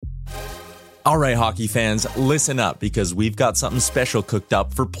All right, hockey fans, listen up because we've got something special cooked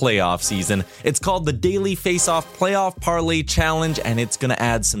up for playoff season. It's called the Daily Face-Off Playoff Parlay Challenge, and it's going to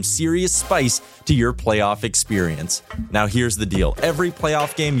add some serious spice to your playoff experience. Now, here's the deal. Every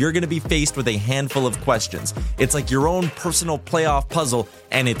playoff game, you're going to be faced with a handful of questions. It's like your own personal playoff puzzle,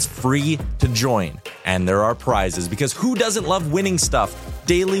 and it's free to join. And there are prizes, because who doesn't love winning stuff?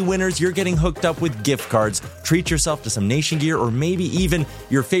 Daily winners, you're getting hooked up with gift cards. Treat yourself to some Nation gear or maybe even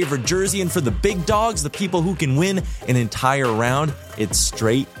your favorite jersey. And for the big dogs, the people who can win an entire round, it's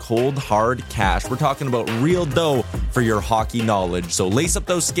straight, cold, hard cash. We're talking about real dough for your hockey knowledge. So lace up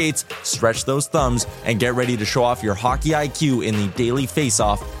those skates, stretch those thumbs, and get ready to show off your hockey IQ in the Daily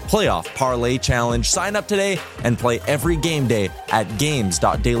Face-Off Playoff Parlay Challenge. Sign up today and play every game day at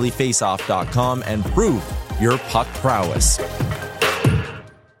games.dailyfaceoff.com and prove your puck prowess.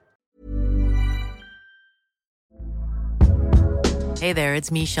 Hey there,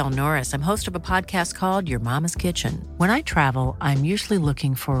 it's Michelle Norris. I'm host of a podcast called Your Mama's Kitchen. When I travel, I'm usually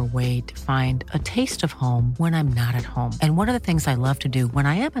looking for a way to find a taste of home when I'm not at home. And one of the things I love to do when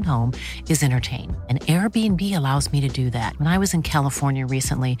I am at home is entertain. And Airbnb allows me to do that. When I was in California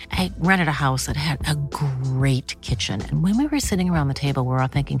recently, I rented a house that had a great kitchen. And when we were sitting around the table, we're all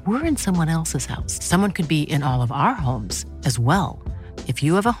thinking, we're in someone else's house. Someone could be in all of our homes as well. If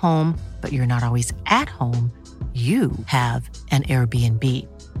you have a home, but you're not always at home, you have an Airbnb.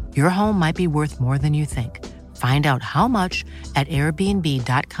 Your home might be worth more than you think. Find out how much at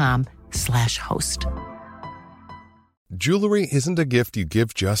airbnb.com/host. Jewelry isn't a gift you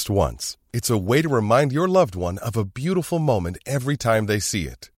give just once. It's a way to remind your loved one of a beautiful moment every time they see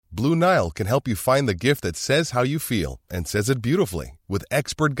it. Blue Nile can help you find the gift that says how you feel and says it beautifully, with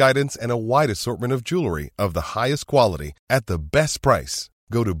expert guidance and a wide assortment of jewelry of the highest quality at the best price.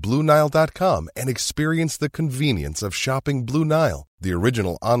 Go to BlueNile.com and experience the convenience of shopping Blue Nile, the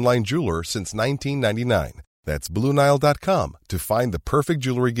original online jeweler since 1999. That's BlueNile.com to find the perfect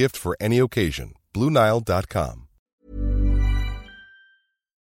jewelry gift for any occasion. BlueNile.com.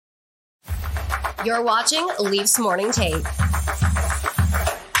 You're watching Leafs Morning Take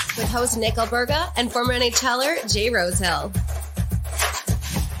with host Nick Alberga and former NHLer Jay Rosehill.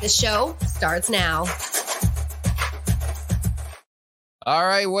 The show starts now. All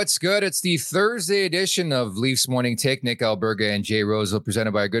right, what's good? It's the Thursday edition of Leafs Morning Take. Nick Alberga and Jay Rosehill,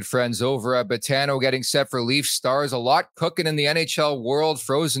 presented by our good friends over at Botano, getting set for Leafs Stars. A lot cooking in the NHL world.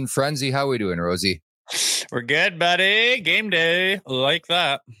 Frozen Frenzy. How we doing, Rosie? We're good, buddy. Game day. Like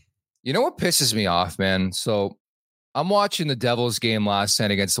that. You know what pisses me off, man? So I'm watching the Devils game last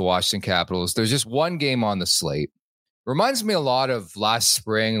night against the Washington Capitals. There's just one game on the slate. Reminds me a lot of last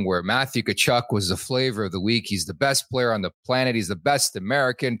spring where Matthew Tkachuk was the flavor of the week. He's the best player on the planet. He's the best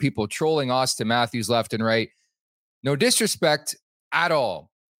American. People trolling Austin Matthews left and right. No disrespect at all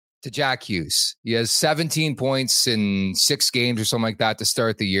to Jack Hughes. He has 17 points in 6 games or something like that to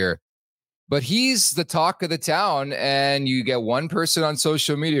start the year. But he's the talk of the town, and you get one person on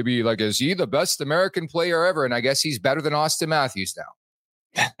social media be like, is he the best American player ever? And I guess he's better than Austin Matthews now.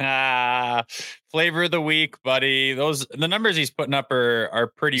 Flavor of the week, buddy. The numbers he's putting up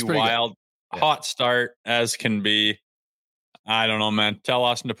are pretty wild. Yeah. Hot start as can be. I don't know, man. Tell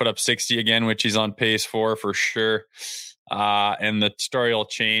Austin to put up 60 again, which he's on pace for sure. And the story will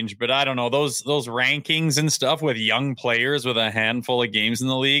change, but I don't know. Those rankings and stuff with young players with a handful of games in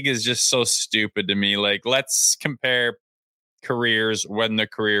the league is just so stupid to me. Like, let's compare careers when the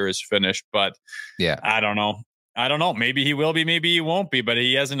career is finished. But yeah, I don't know. Maybe he will be, maybe he won't be, but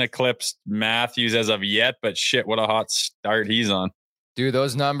he hasn't eclipsed Matthews as of yet. But shit, what a hot start he's on. Dude,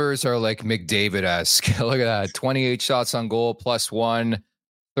 those numbers are like McDavid-esque. Look at that. 28 shots on goal, +1,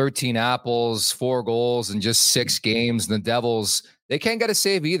 13 apples, 4 goals in just 6 games. And the Devils, they can't get a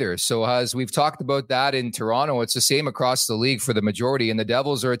save either. So as we've talked about that in Toronto, it's the same across the league for the majority. And the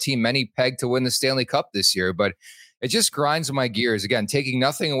Devils are a team many pegged to win the Stanley Cup this year. But it just grinds my gears. Again, taking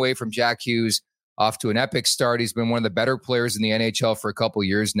nothing away from Jack Hughes, off to an epic start. He's been one of the better players in the NHL for a couple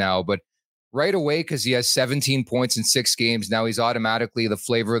years now. But right away, because he has 17 points in 6 games, now he's automatically the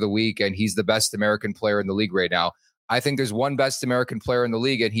flavor of the week, and he's the best American player in the league right now. I think there's one best American player in the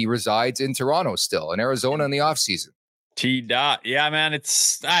league, and he resides in Toronto still, in Arizona in the offseason. T-Dot. Yeah, man,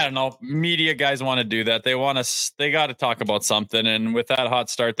 I don't know. Media guys want to do that. They got to talk about something. And with that hot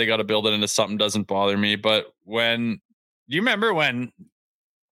start, they got to build it into something. Doesn't bother me. But do you remember when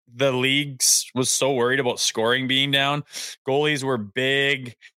the leagues was so worried about scoring being down? Goalies were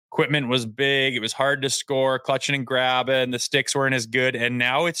big. Equipment was big. It was hard to score, clutching and grabbing. The sticks weren't as good. And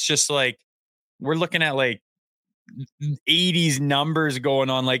now it's just like, we're looking at like 80s numbers going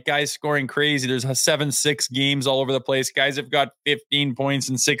on, like guys scoring crazy. There's 7-6 games all over the place. Guys have got 15 points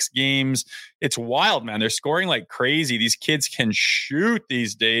in 6 games. It's wild, man. They're scoring like crazy. These kids can shoot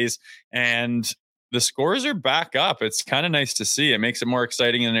these days, and the scores are back up. It's kind of nice to see. It makes it more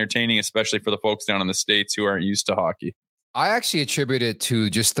exciting and entertaining, especially for the folks down in the States who aren't used to hockey. I actually attribute it to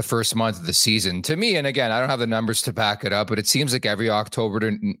just the first month of the season. To me, and again, I don't have the numbers to back it up, but it seems like every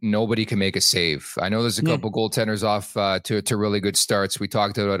October, nobody can make a save. I know there's a couple goaltenders off to really good starts. We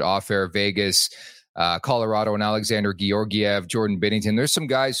talked about off-air Vegas, Colorado, and Alexander Georgiev, Jordan Binnington. There's some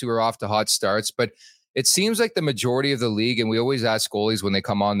guys who are off to hot starts, but it seems like the majority of the league, and we always ask goalies when they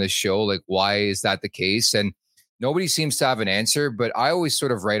come on this show, like, why is that the case? And nobody seems to have an answer, but I always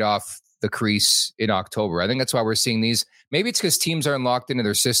sort of write off the crease in October. I think that's why we're seeing these. Maybe it's because teams aren't locked into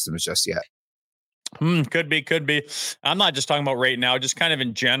their systems just yet. Could be. I'm not just talking about right now, just kind of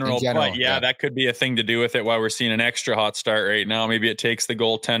in general. But yeah, that could be a thing to do with it. Why we're seeing an extra hot start right now. Maybe it takes the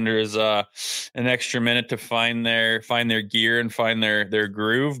goaltenders an extra minute to find their gear and find their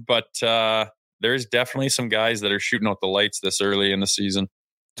groove. But there's definitely some guys that are shooting out the lights this early in the season.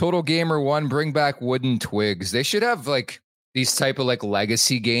 Total Gamer 1, bring back wooden twigs. They should have like these type of like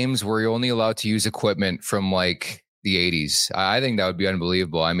legacy games where you're only allowed to use equipment from like the 80s. I think that would be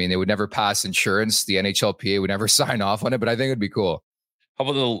unbelievable. I mean, they would never pass insurance. The NHLPA would never sign off on it, but I think it'd be cool. How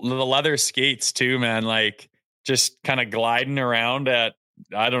about the leather skates too, man? Like just kind of gliding around at,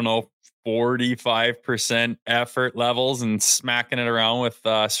 I don't know, 45% effort levels and smacking it around with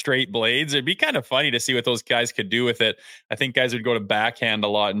straight blades. It'd be kind of funny to see what those guys could do with it. I think guys would go to backhand a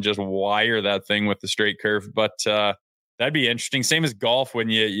lot and just wire that thing with the straight curve. But that'd be interesting. Same as golf, when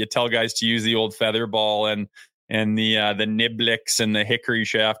you tell guys to use the old feather ball and the niblicks and the hickory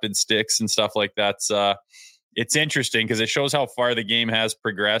shafted sticks and stuff like that. It's interesting because it shows how far the game has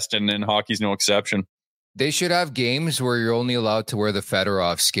progressed, and hockey's no exception. They should have games where you're only allowed to wear the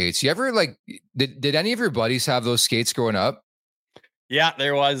Fedorov skates. You ever did any of your buddies have those skates growing up? Yeah,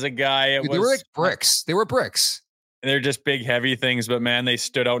 there was a guy. They were like bricks. They were bricks. They're just big, heavy things, but man, they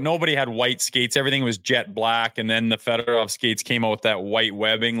stood out. Nobody had white skates. Everything was jet black. And then the Fedorov skates came out with that white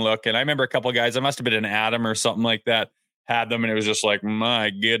webbing look. And I remember a couple of guys, I must have been an Adam or something like that, had them. And it was just like,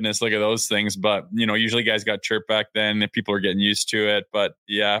 my goodness, look at those things. But, usually guys got chirped back then and people were getting used to it. But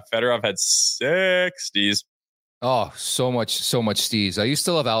yeah, Fedorov had 60s. Oh, so much steez. I used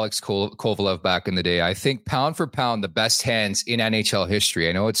to love Alex Kovalev back in the day. I think pound for pound, the best hands in NHL history.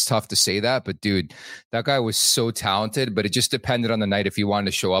 I know it's tough to say that, but dude, that guy was so talented, but it just depended on the night if he wanted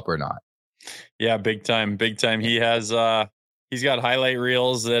to show up or not. Yeah, big time. He has, he's got highlight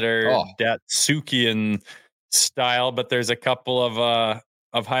reels that are Datsukian style, but there's a couple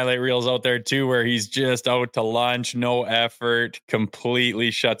of highlight reels out there too, where he's just out to lunch, no effort, completely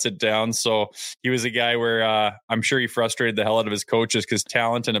shuts it down. So he was a guy where I'm sure he frustrated the hell out of his coaches because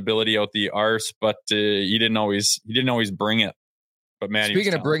talent and ability out the arse, but he didn't always bring it. But man,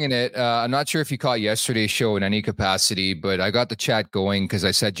 speaking of bringing it, I'm not sure if you caught yesterday's show in any capacity, but I got the chat going because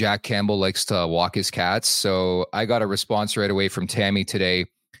I said Jack Campbell likes to walk his cats. So I got a response right away from Tammy today.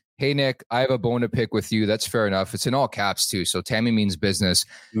 Hey, Nick, I have a bone to pick with you. That's fair enough. It's in all caps, too. So Tammy means business.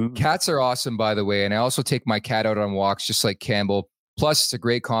 Mm-hmm. Cats are awesome, by the way. And I also take my cat out on walks, just like Campbell. Plus, it's a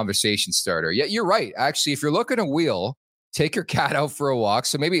great conversation starter. Yeah, you're right. Actually, if you're looking to wheel, take your cat out for a walk.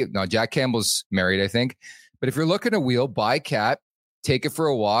 So Jack Campbell's married, I think. But if you're looking to wheel, buy a cat, take it for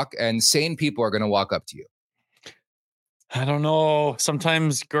a walk, and sane people are going to walk up to you. I don't know.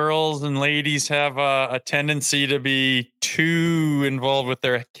 Sometimes girls and ladies have a tendency to be too involved with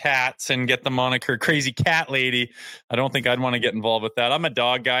their cats and get the moniker crazy cat lady. I don't think I'd want to get involved with that. I'm a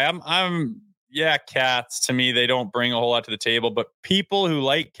dog guy. Cats to me, they don't bring a whole lot to the table, but people who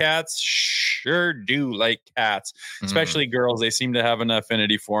like cats sure do like cats, especially girls. They seem to have an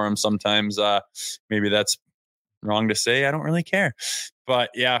affinity for them. Sometimes maybe that's wrong to say. I don't really care.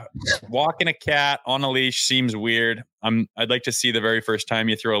 But yeah, walking a cat on a leash seems weird. I'd like to see the very first time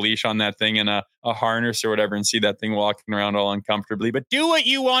you throw a leash on that thing and a harness or whatever and see that thing walking around all uncomfortably. But do what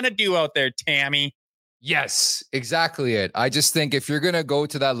you want to do out there, Tammy. Yes, exactly it. I just think if you're going to go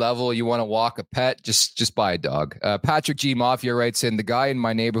to that level, you want to walk a pet, just buy a dog. Patrick G. Mafia writes in, the guy in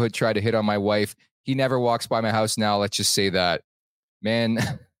my neighborhood tried to hit on my wife. He never walks by my house now. Let's just say that. Man,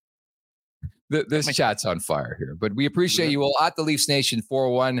 this chat's on fire here. But we appreciate you all at the Leafs Nation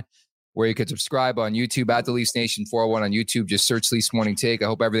 401, where you can subscribe on YouTube at the Leafs Nation 401 on YouTube. Just search Leafs Morning Take. I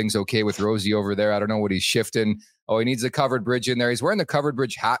hope everything's okay with Rosie over there. I don't know what he's shifting. Oh, he needs a covered bridge in there. He's wearing the covered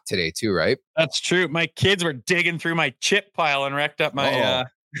bridge hat today too, right? That's true. My kids were digging through my chip pile and wrecked up my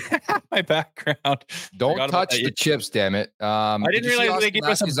my background. Don't touch the chips, damn it. I didn't realize they gave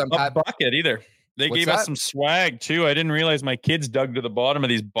us a bucket either. They What's gave that? us some swag too. I didn't realize my kids dug to the bottom of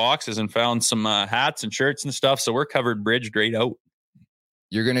these boxes and found some hats and shirts and stuff. So we're covered bridged right out.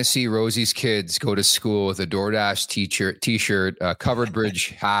 You're going to see Rosie's kids go to school with a DoorDash t-shirt, a covered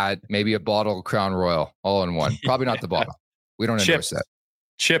bridge hat, maybe a bottle of Crown Royal, all in one. Probably not the bottle. We don't endorse that.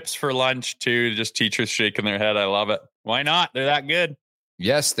 Chips for lunch too. Just teachers shaking their head. I love it. Why not? They're that good.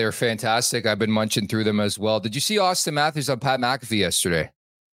 Yes, they're fantastic. I've been munching through them as well. Did you see Austin Matthews on Pat McAfee yesterday?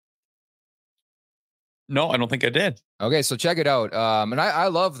 No, I don't think I did. Okay, so check it out. And I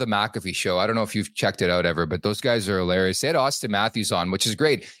love the McAfee show. I don't know if you've checked it out ever, but those guys are hilarious. They had Austin Matthews on, which is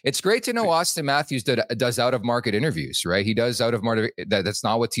great. It's great to know Austin Matthews does out-of-market interviews, right? He does out-of-market. That's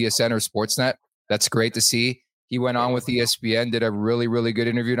not with TSN or Sportsnet. That's great to see. He went on with ESPN, did a really, really good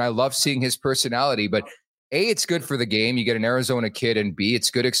interview, and I love seeing his personality. But A, it's good for the game. You get an Arizona kid, and B,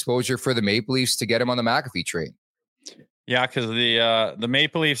 it's good exposure for the Maple Leafs to get him on the McAfee train. Yeah, because the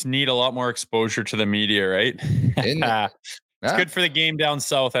Maple Leafs need a lot more exposure to the media, right? It's good for the game down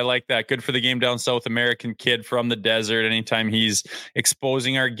south. I like that. Good for the game down south. American kid from the desert. Anytime he's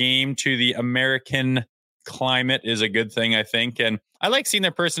exposing our game to the American climate is a good thing, I think. And I like seeing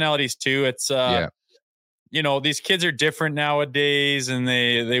their personalities too. It's you know, these kids are different nowadays and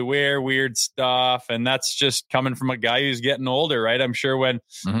they wear weird stuff. And that's just coming from a guy who's getting older, right? I'm sure when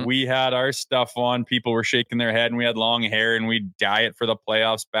we had our stuff on, people were shaking their head and we had long hair and we'd dye it for the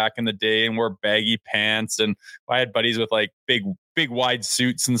playoffs back in the day and wore baggy pants. And I had buddies with like big wide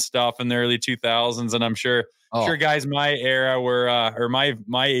suits and stuff in the early 2000s. And I'm sure guys my era were, or my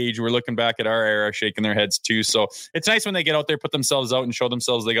age, were looking back at our era, shaking their heads too. So it's nice when they get out there, put themselves out and show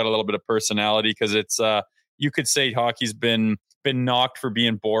themselves they got a little bit of personality, because it's, you could say hockey's been knocked for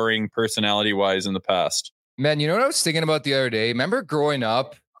being boring personality-wise in the past. Man, you know what I was thinking about the other day? Remember growing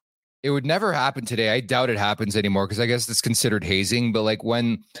up, it would never happen today. I doubt it happens anymore because I guess it's considered hazing. But like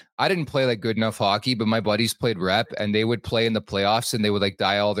when I didn't play like good enough hockey, but my buddies played rep and they would play in the playoffs and they would like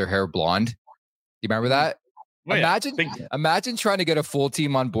dye all their hair blonde. You remember that? Oh, imagine trying to get a full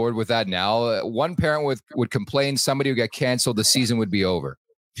team on board with that now. One parent would complain, somebody would get canceled, the season would be over.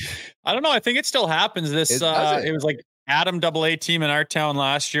 I don't know. I think it still happens. It was like Adam AA team in our town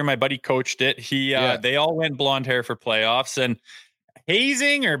last year. My buddy coached it. They all went blonde hair for playoffs, and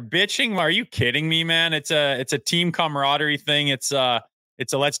hazing or bitching. Are you kidding me, man? It's a team camaraderie thing. It's a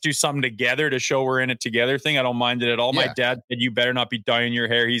let's do something together to show we're in it together thing. I don't mind it at all. Yeah. My dad said, you better not be dyeing your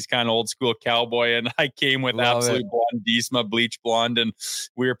hair. He's kind of old school cowboy. And I came with absolute blonde, Diesma, bleach blonde. And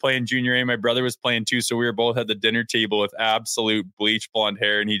we were playing junior A. My brother was playing too. So we were both at the dinner table with absolute bleach blonde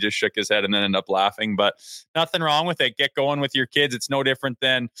hair. And he just shook his head and then ended up laughing. But nothing wrong with it. Get going with your kids. It's no different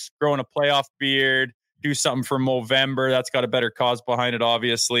than growing a playoff beard. Do something for Movember. That's got a better cause behind it,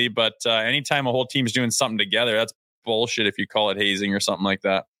 obviously. But anytime a whole team's doing something together, that's bullshit if you call it hazing or something like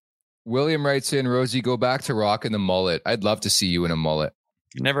that. William writes in, Rosie, go back to rocking the mullet. I'd love to see you in a mullet.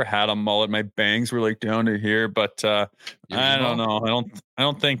 Never had a mullet. My bangs were like down to here, but I don't know. I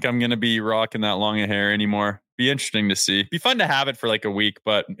don't think I'm gonna be rocking that long of hair anymore. Be interesting to see. Be fun to have it for like a week,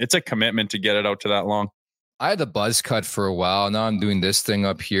 but it's a commitment to get it out to that long. I had the buzz cut for a while. Now I'm doing this thing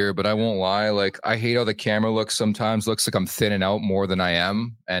up here, but I won't lie. Like, I hate how the camera looks sometimes. Looks like I'm thinning out more than I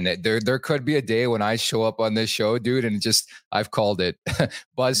am. And there could be a day when I show up on this show, dude, and I've called it.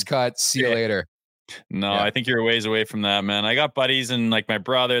 Buzz cut. See you later. No, I think you're a ways away from that, man. I got buddies and like my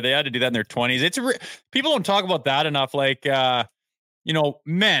brother, they had to do that in their 20s. People don't talk about that enough. Like,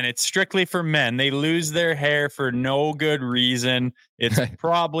 men, it's strictly for men. They lose their hair for no good reason. It's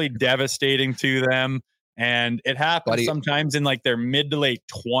probably devastating to them. And it happens sometimes in like their mid to late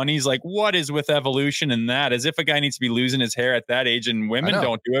 20s. Like, what is with evolution in that? As if a guy needs to be losing his hair at that age, and women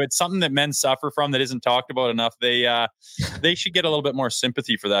don't do it. It's something that men suffer from that isn't talked about enough. They should get a little bit more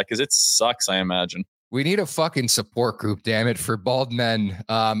sympathy for that, because it sucks, I imagine. We need a fucking support group, damn it, for bald men.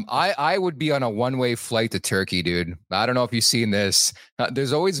 I would be on a one-way flight to Turkey, dude. I don't know if you've seen this.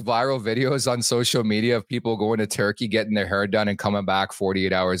 There's always viral videos on social media of people going to Turkey, getting their hair done, and coming back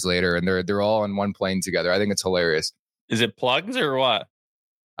 48 hours later, and they're all on one plane together. I think it's hilarious. Is it plugs or what?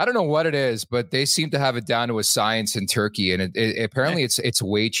 I don't know what it is, but they seem to have it down to a science in Turkey, and apparently it's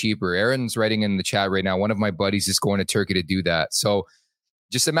way cheaper. Aaron's writing in the chat right now. One of my buddies is going to Turkey to do that. So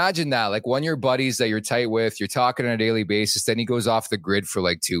just imagine that, like one of your buddies that you're tight with, you're talking on a daily basis, then he goes off the grid for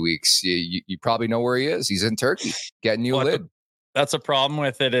like 2 weeks. You probably know where he is. He's in Turkey getting you a lid. That's a problem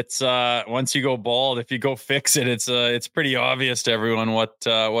with it. It's once you go bald, if you go fix it, it's pretty obvious to everyone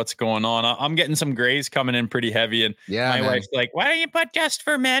what's going on. I'm getting some grays coming in pretty heavy, and my wife's like, "Why don't you put Just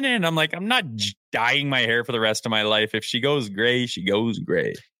for Men in?" And I'm like, I'm not dyeing my hair for the rest of my life. If she goes gray, she goes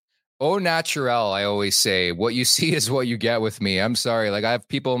gray. Au naturel, I always say. What you see is what you get with me. I'm sorry. Like, I have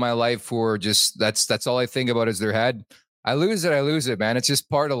people in my life who are just, that's all I think about is their head. I lose it, man. It's just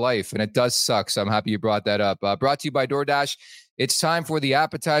part of life, and it does suck. So I'm happy you brought that up. Brought to you by DoorDash. It's time for the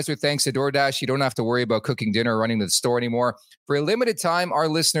appetizer. Thanks to DoorDash, you don't have to worry about cooking dinner or running to the store anymore. For a limited time, our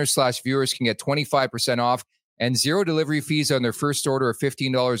listeners/viewers can get 25% off and 0 delivery fees on their first order of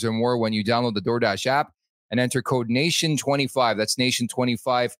 $15 or more when you download the DoorDash app and enter code NATION25. That's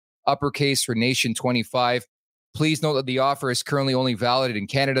NATION25. Uppercase for Nation 25. Please note that the offer is currently only valid in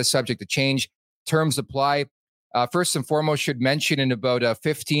Canada, subject to change. Terms apply. First and foremost, should mention in about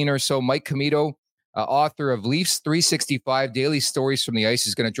 15 or so, Mike Commito, author of Leafs 365 Daily Stories from the Ice,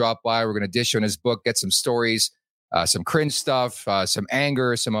 is going to drop by. We're going to dish on his book, get some stories, some cringe stuff, some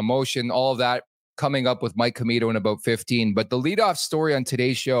anger, some emotion, all of that coming up with Mike Commito in about 15. But the leadoff story on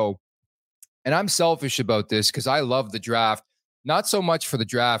today's show, and I'm selfish about this because I love the draft. Not so much for the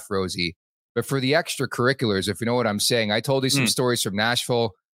draft, Rosie, but for the extracurriculars, if you know what I'm saying. I told you some stories from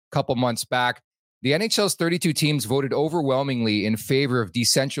Nashville a couple months back. The NHL's 32 teams voted overwhelmingly in favor of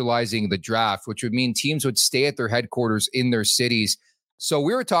decentralizing the draft, which would mean teams would stay at their headquarters in their cities. So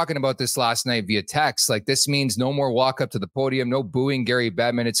we were talking about this last night via text. Like, this means no more walk up to the podium, no booing Gary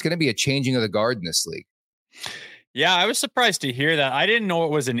Bettman. It's going to be a changing of the guard in this league. Yeah, I was surprised to hear that. I didn't know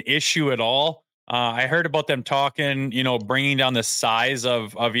it was an issue at all. I heard about them talking, bringing down the size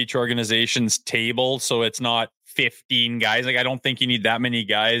of each organization's table so it's not 15 guys. Like, I don't think you need that many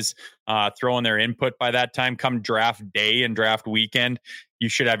guys throwing their input by that time. Come draft day and draft weekend, you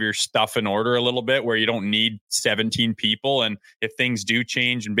should have your stuff in order a little bit where you don't need 17 people. And if things do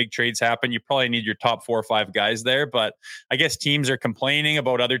change and big trades happen, you probably need your top 4 or 5 guys there. But I guess teams are complaining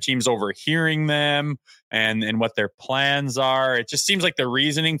about other teams overhearing them and what their plans are. It just seems like the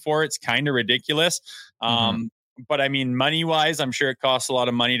reasoning for it's kind of ridiculous. But I mean, money wise, I'm sure it costs a lot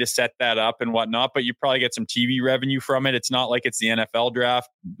of money to set that up and whatnot, but you probably get some TV revenue from it. It's not like it's the NFL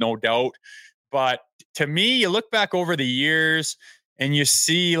draft, no doubt. But to me, you look back over the years and you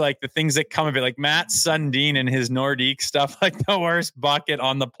see like the things that come of it, like Matt Sundin and his Nordique stuff, like the worst bucket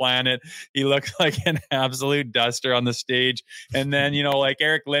on the planet. He looks like an absolute duster on the stage. And then, like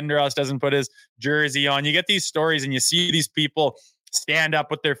Eric Lindros doesn't put his jersey on. You get these stories and you see these people stand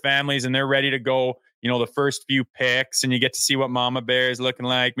up with their families and they're ready to go, the first few picks, and you get to see what Mama Bear is looking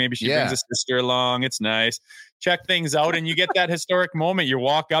like. Maybe she brings a sister along. It's nice. Check things out. And you get that historic moment. You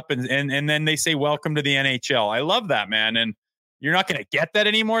walk up and then they say, welcome to the NHL. I love that, man. And you're not going to get that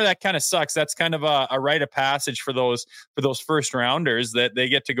anymore. That kind of sucks. That's kind of a rite of passage for those first rounders that they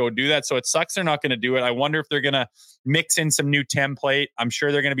get to go do that. So it sucks they're not going to do it. I wonder if they're going to mix in some new template. I'm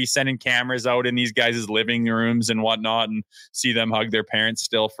sure they're going to be sending cameras out in these guys' living rooms and whatnot and see them hug their parents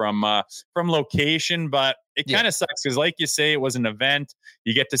still from location. But it kind of sucks because, like you say, it was an event.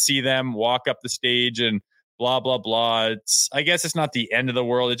 You get to see them walk up the stage and blah, blah, blah. I guess it's not the end of the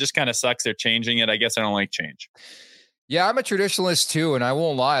world. It just kind of sucks they're changing it. I guess I don't like change. Yeah, I'm a traditionalist too, and I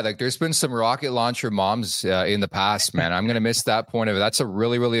won't lie. Like, there's been some rocket launcher moms in the past, man. I'm going to miss that point of it. That's a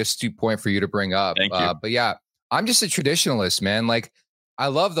really, really astute point for you to bring up. Thank you. But yeah, I'm just a traditionalist, man. Like, I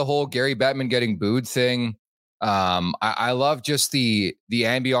love the whole Gary Bettman getting booed thing. I love just the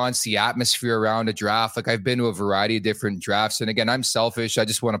ambiance, the atmosphere around a draft. Like, I've been to a variety of different drafts, and again, I'm selfish. I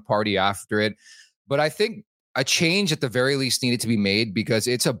just want to party after it. But I think a change at the very least needed to be made because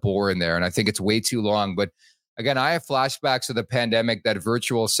it's a bore in there, and I think it's way too long. But again, I have flashbacks of the pandemic. That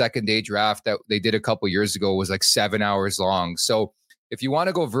virtual second day draft that they did a couple years ago was like 7 hours long. So if you want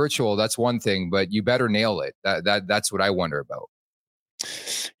to go virtual, that's one thing, but you better nail it. That's what I wonder about.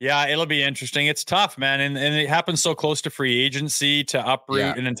 Yeah, it'll be interesting. It's tough, man. And it happens so close to free agency to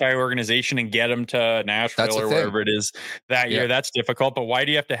uproot an entire organization and get them to Nashville or wherever it is that year. That's difficult. But why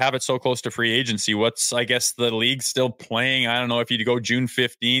do you have to have it so close to free agency? I guess the league's still playing. I don't know if you go June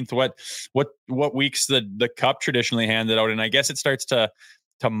 15th, what weeks the cup traditionally handed out. And I guess it starts to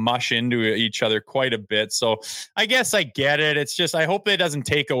mush into each other quite a bit. So I guess I get it. It's just, I hope it doesn't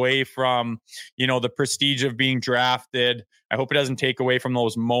take away from, the prestige of being drafted. I hope it doesn't take away from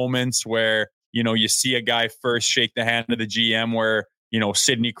those moments where, you see a guy first shake the hand of the GM where,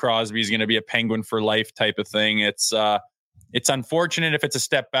 Sidney Crosby is going to be a Penguin for life type of thing. It's unfortunate if it's a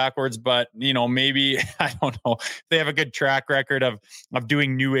step backwards, but maybe, I don't know, if they have a good track record of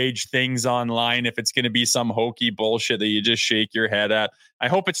doing new age things online, if it's going to be some hokey bullshit that you just shake your head at. I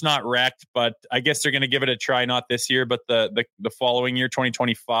hope it's not wrecked, but I guess they're going to give it a try, not this year, but the following year,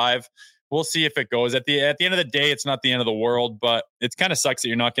 2025. we'll see if it goes. At the end of the day, it's not the end of the world, but it kind of sucks that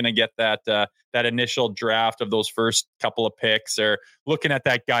you're not going to get that initial draft of those first couple of picks, or looking at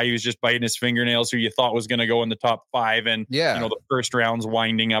that guy who's just biting his fingernails who you thought was going to go in the top 5, and the first round's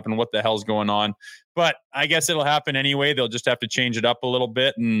winding up and what the hell's going on. But I guess it'll happen anyway. They'll just have to change it up a little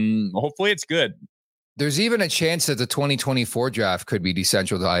bit, and hopefully it's good. There's even a chance that the 2024 draft could be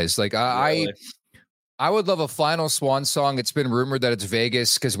decentralized. Like I would love a final swan song. It's been rumored that it's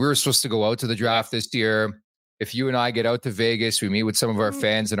Vegas, because we were supposed to go out to the draft this year. If you and I get out to Vegas, we meet with some of our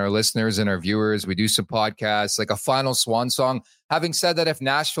fans and our listeners and our viewers. We do some podcasts, like a final swan song. Having said that, if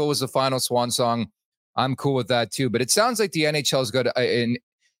Nashville was the final swan song, I'm cool with that too. But it sounds like the NHL's got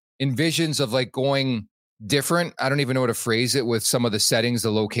envisions of like going different. I don't even know how to phrase it with some of the settings,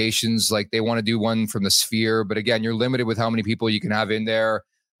 the locations. Like they want to do one from the Sphere. But again, you're limited with how many people you can have in there.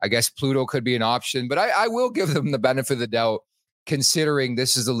 I guess Pluto could be an option, but I will give them the benefit of the doubt, considering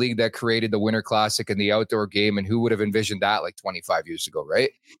this is the league that created the Winter Classic and the outdoor game, and who would have envisioned that like 25 years ago, right?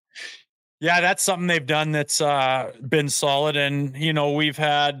 Yeah, that's something they've done that's been solid. And, we've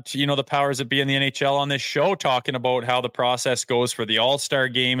had, the powers that be in the NHL on this show talking about how the process goes for the All-Star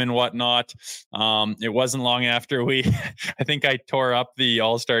game and whatnot. It wasn't long after I think I tore up the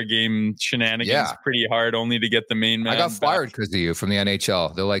All-Star game shenanigans pretty hard, only to get the main man. I got fired because of you from the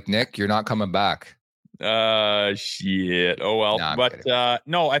NHL. They're like, Nick, you're not coming back. Shit. Oh well. Nah, but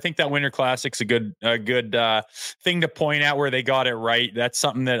no, I think that Winter Classic's a good thing to point out where they got it right. That's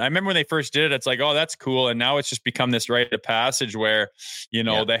something that I remember when they first did it. It's like, oh, that's cool, and now it's just become this rite of passage where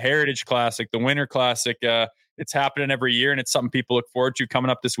the Heritage Classic, the Winter Classic, it's happening every year, and it's something people look forward to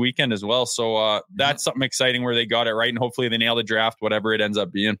coming up this weekend as well. So that's something exciting where they got it right, and hopefully they nail the draft, whatever it ends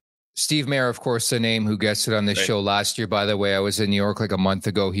up being. Steve Mayer, of course, the name who guested on this show last year. By the way, I was in New York like a month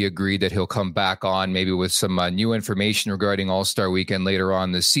ago. He agreed that he'll come back on maybe with some new information regarding All-Star Weekend later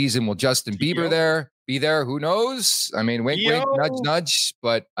on this season. Will Justin Bieber be there? Who knows? I mean, wink, wink, nudge, nudge.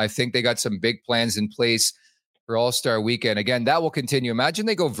 But I think they got some big plans in place for All-Star Weekend. Again, that will continue. Imagine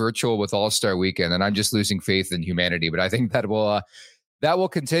they go virtual with All-Star Weekend, and I'm just losing faith in humanity. But I think that will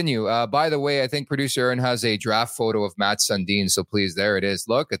continue. By the way, I think producer Aaron has a draft photo of Matt Sundin. So please, there it is.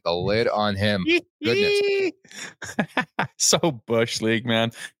 Look at the lid on him. Goodness. So Bush League,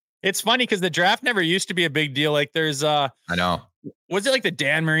 man. It's funny because the draft never used to be a big deal. Like there's I know. Was it like the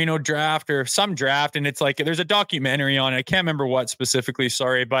Dan Marino draft or some draft? And it's like there's a documentary on it. I can't remember what specifically,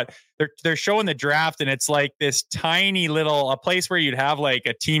 sorry, but they're showing the draft, and it's like this tiny a place where you'd have like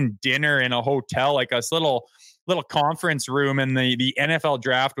a team dinner in a hotel, like a little conference room, and the NFL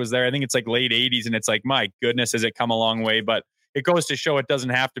draft was there. I think it's like late 80s, and it's like, my goodness, has it come a long way. But it goes to show it doesn't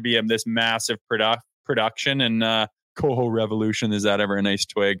have to be this massive production. And Coho Revolution, is that ever a nice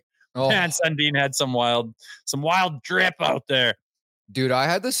twig? Oh. Man, Sundin had some wild drip out there. Dude, I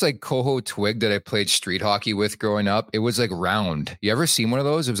had this like Coho twig that I played street hockey with growing up. It was like round. You ever seen one of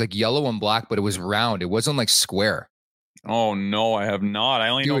those? It was like yellow and black, but it was round. It wasn't like square. Oh no, I have not. I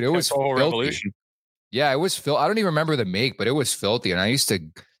only know it was Coho Revolution. Yeah, it was I don't even remember the make, but it was filthy. And I used to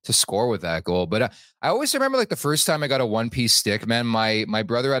score with that goal. But I always remember like the first time I got a one-piece stick, man, my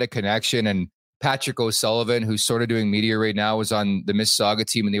brother had a connection, and Patrick O'Sullivan, who's sort of doing media right now, was on the Mississauga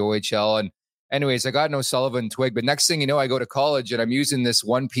team in the OHL. And anyways, I got an O'Sullivan twig. But next thing you know, I go to college and I'm using this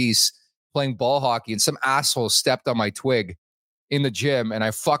one piece playing ball hockey, and some asshole stepped on my twig in the gym, and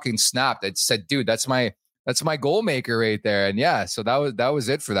I fucking snapped. It said, dude, that's my goal maker right there. And yeah, so that was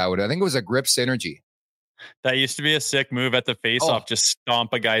it for that one. I think it was a grip synergy. That used to be a sick move at the face-off. Just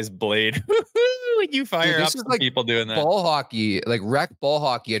stomp a guy's blade. You fire up some people doing that. Ball hockey, like rec ball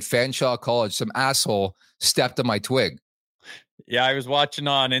hockey at Fanshawe College. Some asshole stepped on my twig. Yeah, I was watching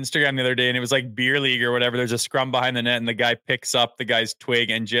on Instagram the other day, and it was like beer league or whatever. There's a scrum behind the net, and the guy picks up the guy's twig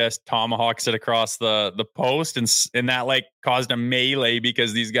and just tomahawks it across the post, and that like caused a melee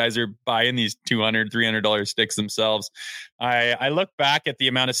because these guys are buying these $200, $300 sticks themselves. I look back at the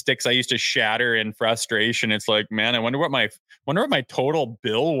amount of sticks I used to shatter in frustration. It's like, man, I wonder what my total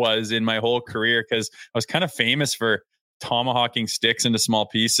bill was in my whole career, because I was kind of famous for tomahawking sticks into small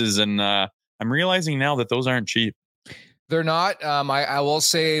pieces, and I'm realizing now that those aren't cheap. They're not. I will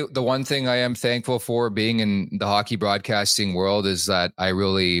say the one thing I am thankful for being in the hockey broadcasting world is that I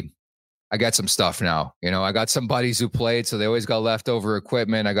got some stuff now. I got some buddies who played, so they always got leftover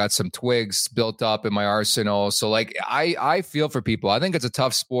equipment. I got some twigs built up in my arsenal. So like I feel for people. I think it's a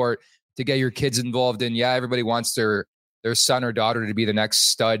tough sport to get your kids involved in. Yeah, everybody wants their son or daughter to be the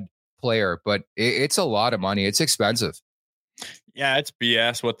next stud player, but it's a lot of money. It's expensive. Yeah, it's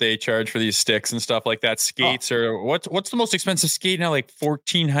BS what they charge for these sticks and stuff like that. Skates are what's the most expensive skate now? Like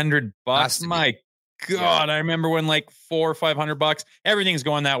 $1,400. My God, I remember when like $400 or $500, everything's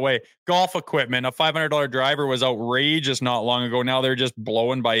going that way. Golf equipment, a $500 driver was outrageous not long ago. Now they're just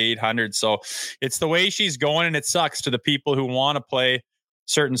blowing by 800. So it's the way she's going, and it sucks to the people who want to play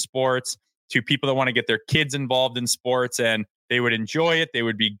certain sports, to people that want to get their kids involved in sports, and they would enjoy it, they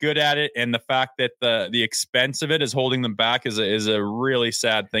would be good at it, and the fact that the expense of it is holding them back is a really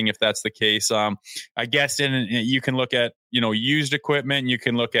sad thing if that's the case. I guess you can look at used equipment, you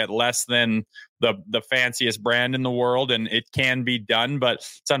can look at less than the fanciest brand in the world, and it can be done, but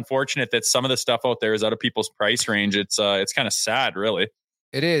it's unfortunate that some of the stuff out there is out of people's price range. It's kind of sad, really.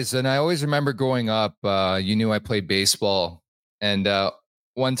 It is, and I always remember growing up. You knew I played baseball, and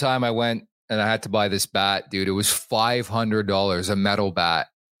one time I went and I had to buy this bat, dude. It was $500, a metal bat.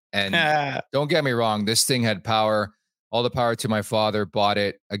 And don't get me wrong, this thing had power. All the power to my father. Bought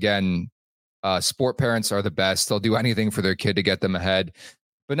it. Again, sport parents are the best. They'll do anything for their kid to get them ahead.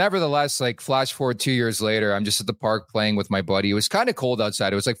 But nevertheless, like flash forward 2 years later, I'm just at the park playing with my buddy. It was kind of cold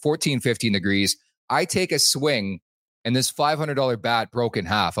outside. It was like 14, 15 degrees. I take a swing and this $500 bat broke in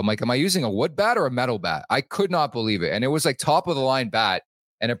half. I'm like, am I using a wood bat or a metal bat? I could not believe it. And it was like top of the line bat.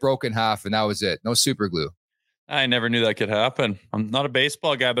 And it broke in half, and that was it. No super glue. I never knew that could happen. I'm not a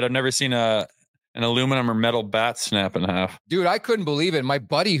baseball guy, but I've never seen an aluminum or metal bat snap in half. Dude, I couldn't believe it. My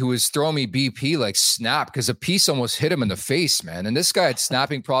buddy who was throwing me BP like snapped because a piece almost hit him in the face, man. And this guy had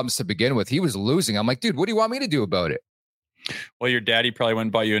snapping problems to begin with. He was losing. I'm like, dude, what do you want me to do about it? Well, your daddy probably went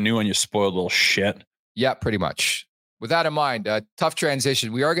and bought you a new one, you spoiled little shit. Yeah, pretty much. With that in mind, tough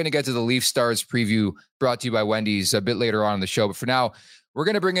transition. We are going to get to the Leaf Stars preview brought to you by Wendy's a bit later on in the show. But for now, we're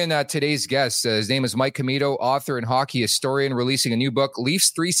going to bring in today's guest. His name is Mike Commito, author and hockey historian, releasing a new book, Leafs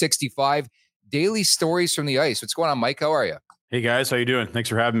 365, Daily Stories from the Ice. What's going on, Mike? How are you? Hey, guys. How you doing? Thanks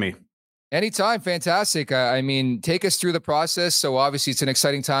for having me. Anytime. Fantastic. I mean, take us through the process. So obviously it's an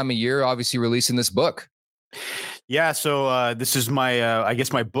exciting time of year, obviously releasing this book. Yeah, so this is my, I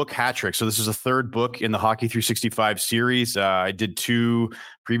guess, my book hat trick. So this is a third book in the Hockey 365 series. I did two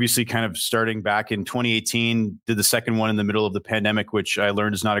previously, kind of starting back in 2018, did the second one in the middle of the pandemic, which I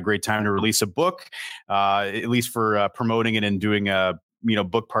learned is not a great time to release a book, at least for promoting it and doing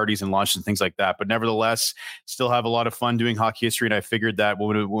book parties and launches and things like that. But nevertheless, still have a lot of fun doing hockey history. And I figured that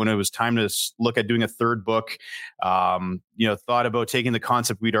when it was time to look at doing a third book, thought about taking the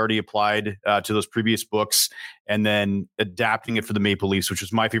concept we'd already applied to those previous books and then adapting it for the Maple Leafs, which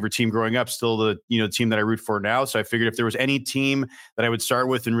was my favorite team growing up, still the team that I root for now. So I figured if there was any team that I would start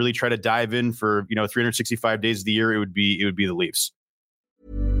with and really try to dive in for 365 days of the year, it would be the Leafs.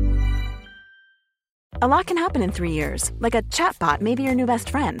 A lot can happen in 3 years, like a chatbot may be your new best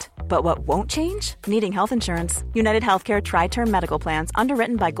friend. But what won't change? Needing health insurance. United Healthcare Tri-Term Medical Plans,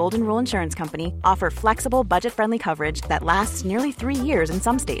 underwritten by Golden Rule Insurance Company, offer flexible, budget-friendly coverage that lasts nearly 3 years in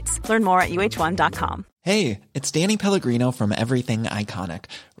some states. Learn more at uh1.com. Hey, it's Danny Pellegrino from Everything Iconic.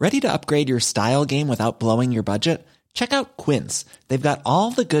 Ready to upgrade your style game without blowing your budget? Check out Quince. They've got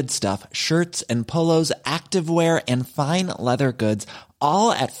all the good stuff, shirts and polos, activewear, and fine leather goods,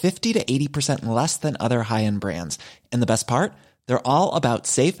 all at 50 to 80% less than other high-end brands. And the best part? They're all about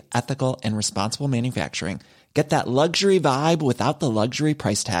safe, ethical, and responsible manufacturing. Get that luxury vibe without the luxury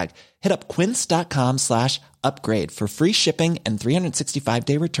price tag. Hit up quince.com/upgrade for free shipping and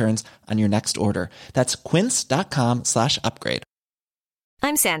 365-day returns on your next order. That's quince.com/upgrade.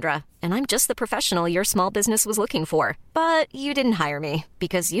 I'm Sandra, and I'm just the professional your small business was looking for. But you didn't hire me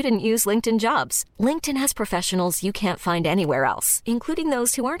because you didn't use LinkedIn Jobs. LinkedIn has professionals you can't find anywhere else, including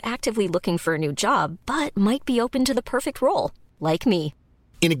those who aren't actively looking for a new job, but might be open to the perfect role, like me.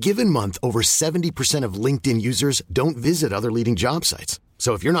 In a given month, over 70% of LinkedIn users don't visit other leading job sites.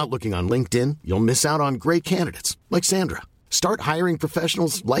 So if you're not looking on LinkedIn, you'll miss out on great candidates like Sandra. Start hiring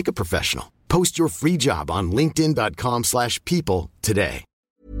professionals like a professional. Post your free job on linkedin.com/people today.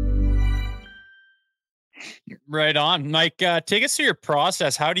 Right on. Mike, take us through your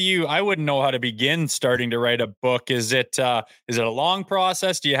process. I wouldn't know how to begin starting to write a book. Is it a long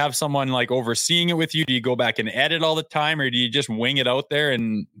process? Do you have someone like overseeing it with you? Do you go back and edit all the time, or do you just wing it out there?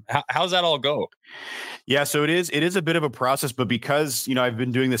 And how's that all go? Yeah, so it is a bit of a process, but because, I've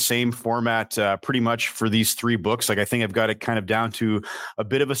been doing the same format pretty much for these three books, like I think I've got it kind of down to a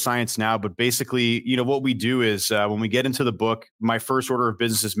bit of a science now, but basically, what we do is when we get into the book, my first order of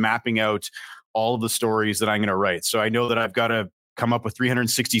business is mapping out all of the stories that I'm going to write. So I know that I've got to come up with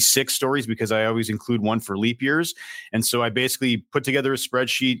 366 stories because I always include one for leap years. And so I basically put together a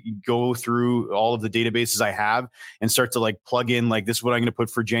spreadsheet, go through all of the databases I have and start to like plug in, like, this is what I'm going to put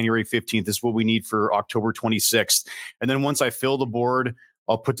for January 15th. This is what we need for October 26th. And then once I fill the board,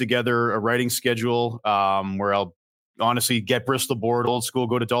 I'll put together a writing schedule where I'll honestly get Bristol board, old school,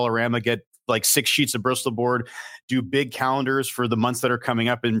 go to Dollarama, get like 6 sheets of Bristol board, do big calendars for the months that are coming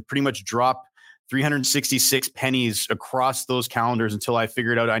up, and pretty much drop 366 pennies across those calendars until I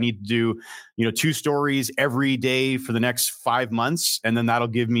figured out I need to do, 2 stories every day for the next 5 months. And then that'll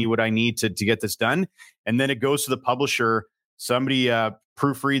give me what I need to get this done. And then it goes to the publisher. Somebody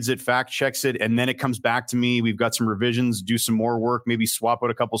proofreads it, fact checks it, and then it comes back to me. We've got some revisions, do some more work, maybe swap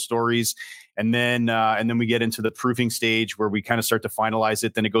out a couple stories. And then we get into the proofing stage where we kind of start to finalize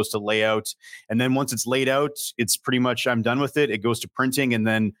it. Then it goes to layout. And then once it's laid out, it's pretty much, I'm done with it. It goes to printing. And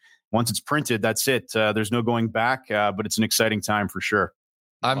then once it's printed, that's it. There's no going back, but it's an exciting time for sure.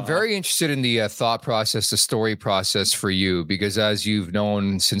 I'm very interested in the thought process, the story process for you, because as you've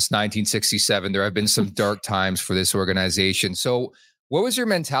known since 1967, there have been some dark times for this organization. So what was your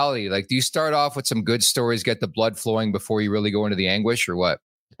mentality? Like, do you start off with some good stories, get the blood flowing before you really go into the anguish, or what?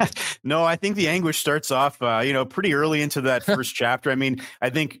 No, I think the anguish starts off, pretty early into that first chapter. I mean,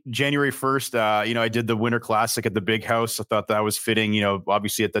 I think January 1st, I did the Winter Classic at the Big House. I thought that was fitting,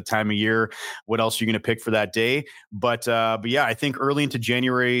 obviously at that time of year. What else are you going to pick for that day? But yeah, I think early into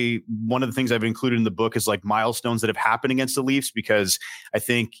January, one of the things I've included in the book is like milestones that have happened against the Leafs, because I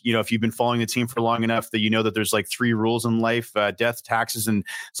think, if you've been following the team for long enough, that you know that there's like 3 rules in life: death, taxes, and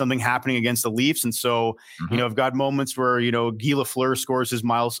something happening against the Leafs. And so, I've got moments where, Guy Lafleur scores his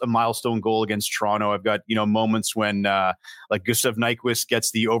a milestone goal against Toronto. I've got, moments when like Gustav Nyquist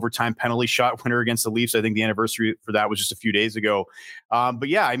gets the overtime penalty shot winner against the Leafs. I think the anniversary for that was just a few days ago. But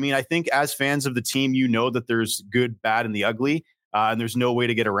yeah, I mean, I think as fans of the team, that there's good, bad, and the ugly, and there's no way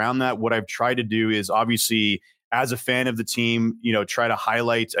to get around that. What I've tried to do is obviously, as a fan of the team, try to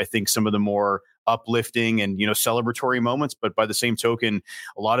highlight, I think, some of the more uplifting and, celebratory moments. But by the same token,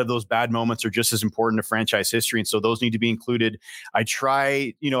 a lot of those bad moments are just as important to franchise history. And so those need to be included. I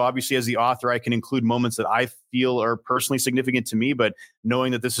try, obviously as the author, I can include moments that I feel are personally significant to me, but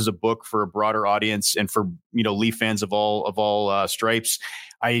knowing that this is a book for a broader audience and for, Leaf fans of all stripes,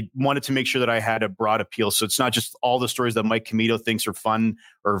 I wanted to make sure that I had a broad appeal. So it's not just all the stories that Mike Commito thinks are fun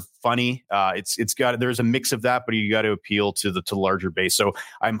or funny. There's a mix of that, but you got to appeal to the larger base. So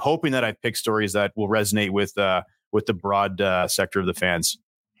I'm hoping that I pick stories that will resonate with the broad sector of the fans.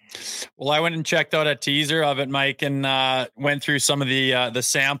 Well, I went and checked out a teaser of it, Mike, and went through some of the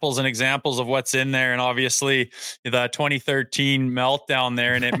samples and examples of what's in there. And obviously the 2013 meltdown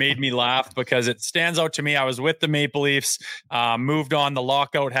there, and it made me laugh because it stands out to me. I was with the Maple Leafs, moved on, the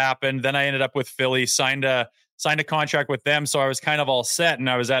lockout happened. Then I ended up with Philly, signed a contract with them. So I was kind of all set, and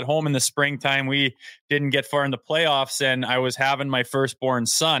I was at home in the springtime. We didn't get far in the playoffs, and I was having my firstborn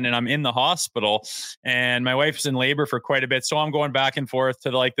son, and I'm in the hospital, and my wife's in labor for quite a bit. So I'm going back and forth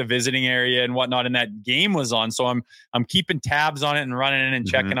to the visiting area and whatnot. And that game was on. So I'm keeping tabs on it and running in and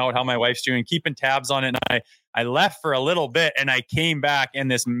checking out how my wife's doing, keeping tabs on it. And I left for a little bit, and I came back,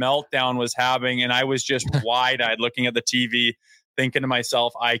 and this meltdown was happening. And I was just wide-eyed looking at the TV, thinking to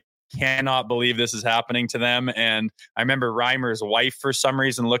myself, I cannot believe this is happening to them. And I remember Reimer's wife, for some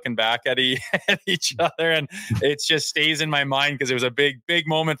reason, looking back at each other, and it just stays in my mind because it was a big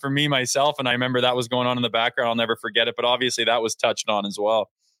moment for me myself. And I remember that was going on in the background. I'll never forget it, but obviously that was touched on as well.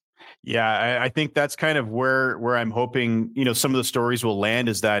 Yeah, I think that's kind of where I'm hoping, some of the stories will land,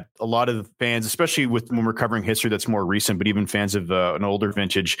 is that a lot of the fans, especially when we're covering history that's more recent, but even fans of an older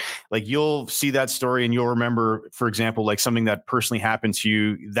vintage, like you'll see that story and you'll remember, for example, like something that personally happened to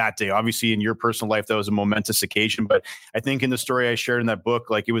you that day. Obviously in your personal life, that was a momentous occasion, but I think in the story I shared in that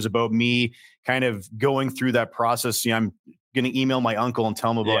book, like it was about me kind of going through that process. I'm going to email my uncle and tell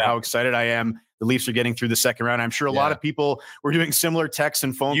him about how excited I am the Leafs are getting through the second round. I'm sure a lot of people were doing similar texts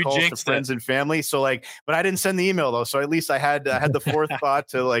and phone calls to friends and family. So but I didn't send the email though. So at least I had the forethought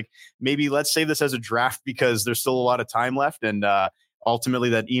to maybe let's save this as a draft because there's still a lot of time left. And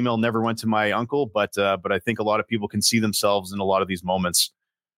ultimately that email never went to my uncle, but I think a lot of people can see themselves in a lot of these moments.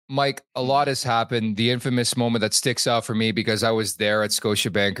 Mike, a lot has happened. The infamous moment that sticks out for me because I was there at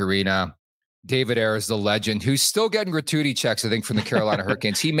Scotiabank Arena. David Ayres, the legend, who's still getting gratuity checks, I think, from the Carolina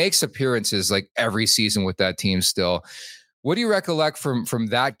Hurricanes. He makes appearances every season with that team still. What do you recollect from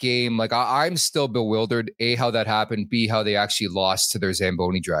that game? I'm still bewildered, A, how that happened, B, how they actually lost to their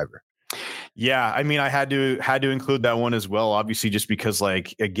Zamboni driver. Yeah, I mean, I had to include that one as well, obviously, just because,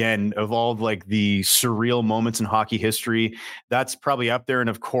 again, of all the surreal moments in hockey history, that's probably up there. And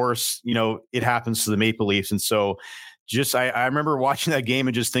of course, it happens to the Maple Leafs. And so I remember watching that game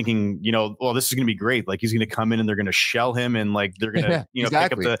and just thinking, well, this is going to be great. He's going to come in and they're going to shell him and they're going to,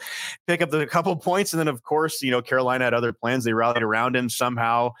 exactly. pick up the couple points. And then of course, Carolina had other plans. They rallied around him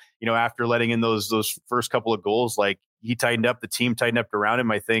somehow, after letting in those first couple of goals, he tightened up, the team tightened up around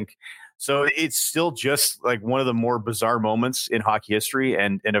him. I think So it's still just like one of the more bizarre moments in hockey history.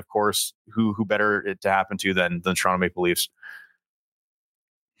 And of course, who better it to happen to than Toronto Maple Leafs?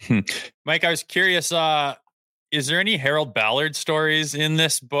 Mike, I was curious, is there any Harold Ballard stories in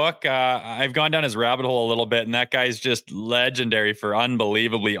this book? I've gone down his rabbit hole a little bit, and that guy's just legendary for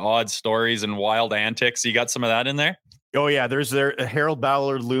unbelievably odd stories and wild antics. You got some of that in there? Oh yeah, Harold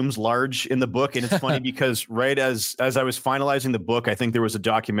Ballard looms large in the book, and it's funny because right as I was finalizing the book, I think there was a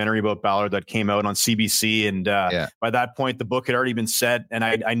documentary about Ballard that came out on CBC, and by that point the book had already been set, and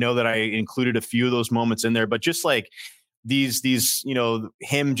I know that I included a few of those moments in there, but just like these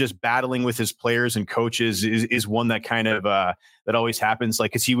him just battling with his players and coaches is one that kind of that always happens, like,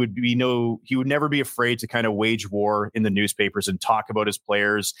 because he would never be afraid to kind of wage war in the newspapers and talk about his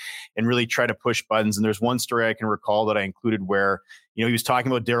players and really try to push buttons. And there's one story I can recall that I included where he was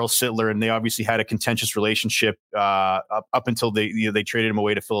talking about Darryl Sittler, and they obviously had a contentious relationship up until they traded him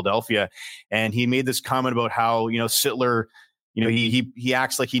away to Philadelphia, and he made this comment about how Sittler, he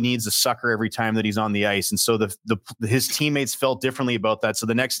acts like he needs a sucker every time that he's on the ice. And so his teammates felt differently about that. So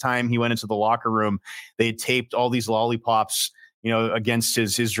the next time he went into the locker room, they had taped all these lollipops, against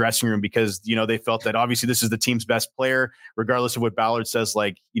his dressing room, because, they felt that obviously this is the team's best player, regardless of what Ballard says,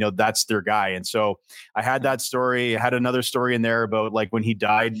 like, that's their guy. And so I had that story. I had another story in there about like when he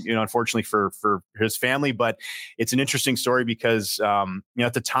died, unfortunately for his family, but it's an interesting story because,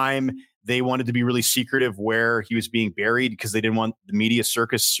 at the time, they wanted to be really secretive where he was being buried because they didn't want the media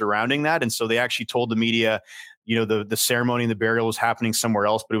circus surrounding that. And so they actually told the media, the ceremony and the burial was happening somewhere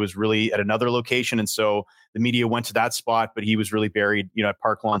else, but it was really at another location. And so the media went to that spot, but he was really buried, at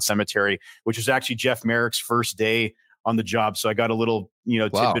Park Lawn Cemetery, which was actually Jeff Merrick's first day on the job. So I got a little,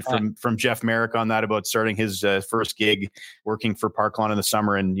 tidbit from Jeff Merrick on that about starting his first gig working for Park Lawn in the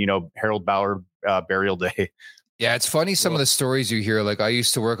summer, and, Harold Ballard burial day. Yeah, it's funny some of the stories you hear. Like, I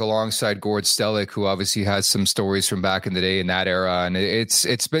used to work alongside Gord Stellick, who obviously has some stories from back in the day in that era, and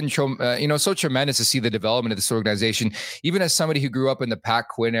it's been so tremendous to see the development of this organization. Even as somebody who grew up in the Pat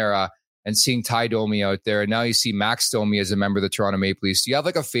Quinn era and seeing Ty Domi out there, and now you see Max Domi as a member of the Toronto Maple Leafs. Do you have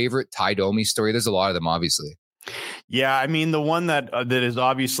like a favorite Ty Domi story? There's a lot of them, obviously. Yeah, I mean, the one that is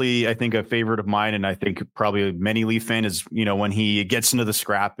obviously, I think, a favorite of mine, and I think probably many Leaf fan, is when he gets into the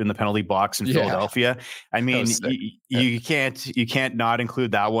scrap in the penalty box in Philadelphia. I mean, you can't not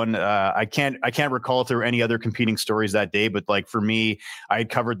include that one. I can't recall if there were any other competing stories that day, but like for me, I had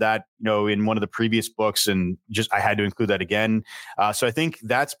covered that in one of the previous books, and just I had to include that again. So I think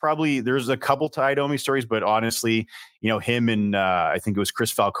that's probably, there's a couple Ty Domi stories, but honestly, him and I think it was Chris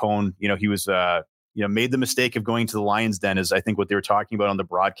Falcone. He was. Made the mistake of going to the Lions Den, is I think what they were talking about on the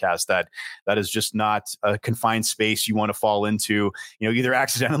broadcast, that is just not a confined space you want to fall into, either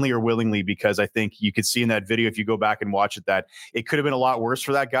accidentally or willingly, because I think you could see in that video, if you go back and watch it, that it could have been a lot worse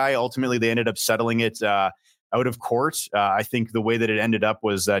for that guy. Ultimately, they ended up settling it out of court. I think the way that it ended up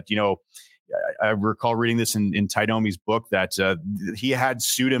was that, I recall reading this in Ty Domi's book, that he had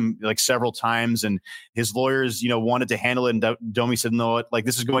sued him like several times, and his lawyers, wanted to handle it. And Domi said, no, like,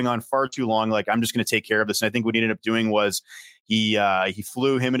 this is going on far too long. Like, I'm just going to take care of this. And I think what he ended up doing was he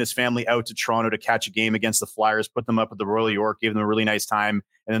flew him and his family out to Toronto to catch a game against the Flyers, put them up at the Royal York, gave them a really nice time.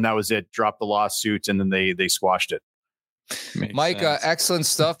 And then that was it, dropped the lawsuit, and then they squashed it. Mike, excellent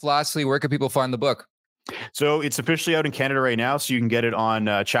stuff. Lastly, where can people find the book? So it's officially out in Canada right now. So you can get it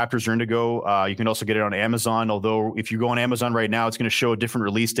on Chapters or Indigo. You can also get it on Amazon. Although if you go on Amazon right now, it's going to show a different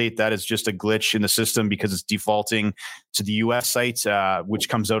release date. That is just a glitch in the system because it's defaulting to the US site, which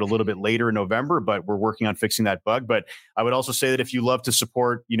comes out a little bit later in November. But we're working on fixing that bug. But I would also say that if you love to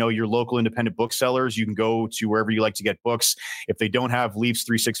support, your local independent booksellers, you can go to wherever you like to get books. If they don't have Leafs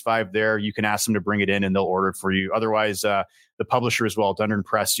 365 there, you can ask them to bring it in and they'll order it for you. Otherwise, the publisher as well, Dundon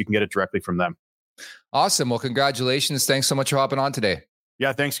Press, you can get it directly from them. Awesome. Well, congratulations. Thanks so much for hopping on today.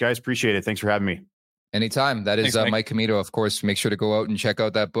 Yeah, thanks, guys. Appreciate it. Thanks for having me. Anytime. That is Mike Commito, of course. Make sure to go out and check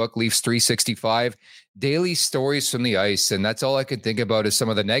out that book, Leafs 365, Daily Stories from the Ice. And that's all I can think about is some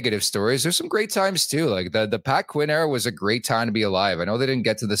of the negative stories. There's some great times too. Like the Pat Quinn era was a great time to be alive. I know they didn't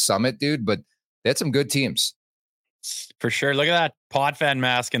get to the summit, dude, but they had some good teams. For sure. Look at that Potvin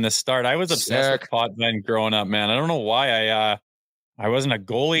mask in the start. I was obsessed with Potvin growing up, man. I don't know why I wasn't a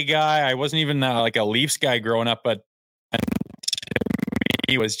goalie guy. I wasn't even like a Leafs guy growing up, but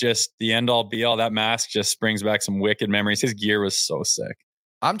he was just the end all be all. That mask just brings back some wicked memories. His gear was so sick.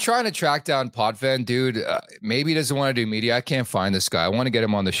 I'm trying to track down Potvin, dude. Maybe he doesn't want to do media. I can't find this guy. I want to get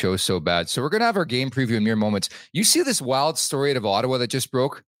him on the show so bad. So we're going to have our game preview in mere moments. You see this wild story out of Ottawa that just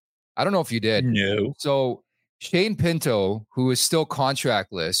broke? I don't know if you did. No. So Shane Pinto, who is still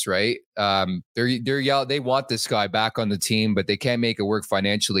contractless, right? They want this guy back on the team, but they can't make it work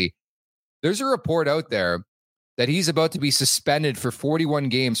financially. There's a report out there that he's about to be suspended for 41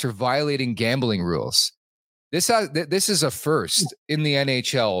 games for violating gambling rules. This is a first in the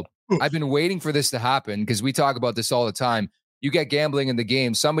NHL. I've been waiting for this to happen because we talk about this all the time. You get gambling in the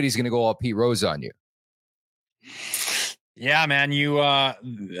game, somebody's going to go all Pete Rose on you. Yeah, man,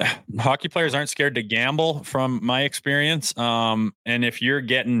 hockey players aren't scared to gamble from my experience. And if you're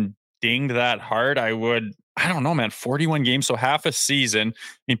getting dinged that hard, I don't know, man, 41 games. So half a season.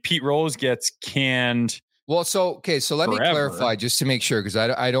 I mean, Pete Rose gets canned. Well, so let me clarify just to make sure, because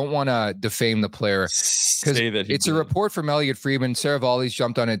I don't want to defame the player. Because it's a report from Elliot Friedman. Saravalli's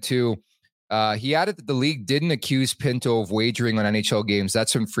jumped on it too. He added that the league didn't accuse Pinto of wagering on NHL games.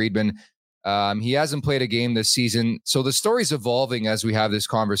 That's from Friedman. He hasn't played a game this season. So the story's evolving as we have this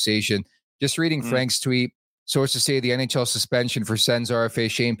conversation. Just reading Frank's tweet. Sources say the NHL suspension for Sens RFA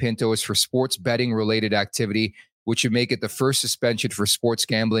Shane Pinto is for sports betting related activity, which would make it the first suspension for sports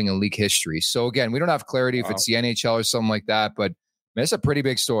gambling in league history. So again, we don't have clarity if it's the NHL or something like that, but man, it's a pretty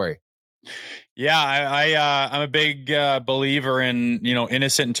big story. Yeah, I'm a big believer in,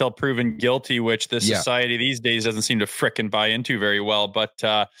 innocent until proven guilty, which the society these days doesn't seem to frickin' buy into very well. But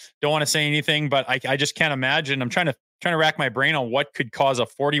don't want to say anything, but I just can't imagine. I'm trying to rack my brain on what could cause a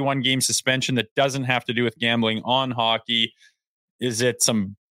 41 game suspension that doesn't have to do with gambling on hockey. Is it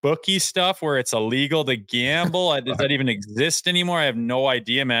some bookie stuff where it's illegal to gamble? Does that even exist anymore? I have no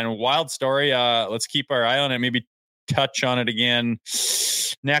idea, man. Wild story. Let's keep our eye on it. Maybe touch on it again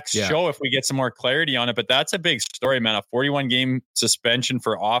next show if we get some more clarity on it. But that's a big story, man. A 41 game suspension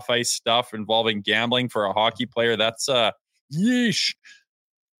for off ice stuff involving gambling for a hockey player. That's yeesh.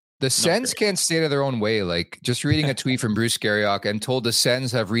 The Sens can't stay out of their own way. Like, just reading a tweet from Bruce Garriock, and told the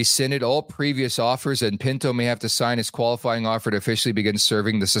Sens have rescinded all previous offers, and Pinto may have to sign his qualifying offer to officially begin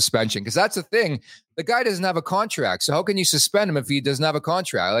serving the suspension. Because that's the thing. The guy doesn't have a contract. So how can you suspend him if he doesn't have a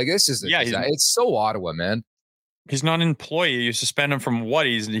contract? Like, this is it's so Ottawa, man. He's not an employee. You suspend him from what?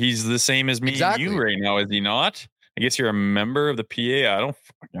 He's the same as me and you right now, is he not? I guess you're a member of the PA.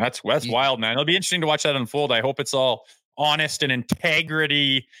 That's wild, man. It'll be interesting to watch that unfold. I hope it's all honest and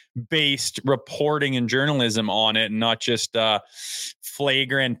integrity based reporting and journalism on it, and not just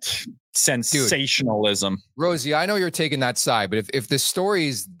flagrant sensationalism. Dude, Rosie, I know you're taking that side, but if the story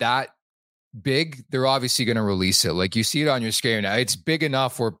is that big, they're obviously going to release it. Like, you see it on your screen now. It's big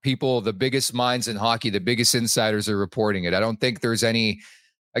enough where people, the biggest minds in hockey, the biggest insiders are reporting it. I don't think there's any,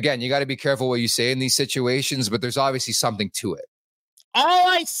 again, you got to be careful what you say in these situations, but there's obviously something to it. All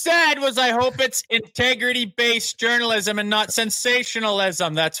I said was I hope it's integrity-based journalism and not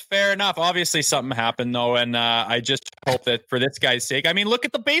sensationalism. That's fair enough. Obviously, something happened, though, and I just hope that for this guy's sake. I mean, look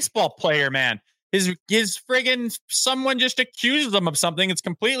at the baseball player, man. His friggin' someone just accuses him of something that's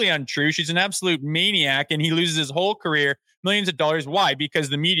completely untrue. She's an absolute maniac, and he loses his whole career, millions of dollars. Why? Because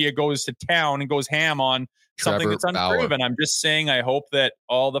the media goes to town and goes ham on something that's unproven. I'm just saying I hope that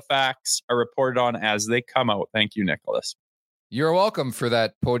all the facts are reported on as they come out. Thank you, Nicholas. You're welcome for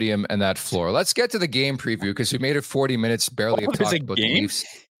that podium and that floor. Let's get to the game preview, because we made it 40 minutes, barely have talked about the Leafs.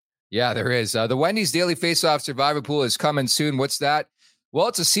 Yeah, there is. The Wendy's Daily Faceoff Survivor Pool is coming soon. What's that? Well,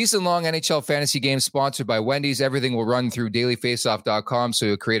 it's a season-long NHL fantasy game sponsored by Wendy's. Everything will run through dailyfaceoff.com, so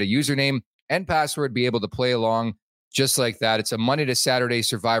you'll create a username and password, be able to play along just like that. It's a Monday to Saturday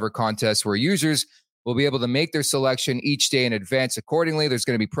Survivor contest where users will be able to make their selection each day in advance accordingly. There's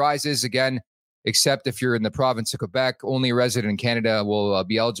going to be prizes, again, except if you're in the province of Quebec. Only a resident in Canada will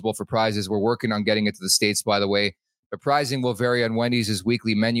be eligible for prizes. We're working on getting it to the States, by the way. The pricing will vary on Wendy's'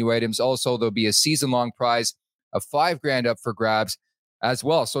 weekly menu items. Also, there'll be a season-long prize of $5,000 up for grabs as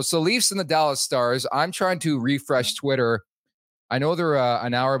well. So it's the Leafs and the Dallas Stars. I'm trying to refresh Twitter. I know they're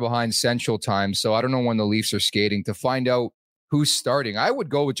an hour behind Central Time, so I don't know when the Leafs are skating, to find out who's starting. I would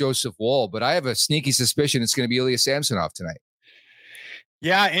go with Joseph Woll, but I have a sneaky suspicion it's going to be Ilya Samsonov tonight.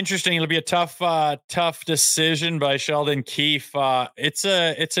 Yeah, interesting. It'll be a tough decision by Sheldon Keefe. It's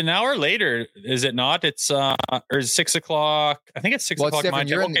an hour later, is it not? It's or is it 6 o'clock? I think it's 6 o'clock. My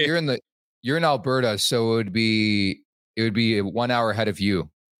time. You're in Alberta, so it would be 1 hour ahead of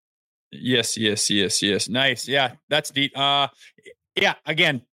you. Yes. Nice. Yeah, that's deep. Yeah,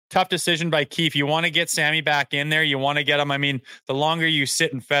 again, tough decision by Keefe. You want to get Sammy back in there. You want to get him. I mean, the longer you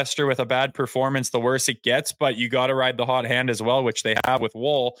sit and fester with a bad performance, the worse it gets. But you got to ride the hot hand as well, which they have with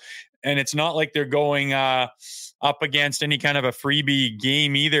Woll. And it's not like they're going up against any kind of a freebie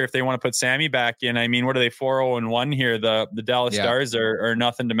game either if they want to put Sammy back in. I mean, what are they, 4-0-1 here? The Dallas Stars are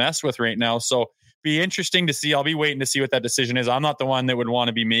nothing to mess with right now. So be interesting to see. I'll be waiting to see what that decision is. I'm not the one that would want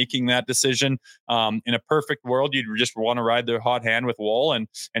to be making that decision. In a perfect world, you'd just want to ride the hot hand with Woll and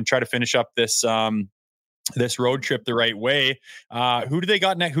try to finish up this this road trip the right way. Who do they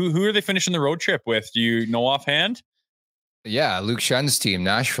got next? Who are they finishing the road trip with? Do you know offhand? Yeah, Luke Shen's team,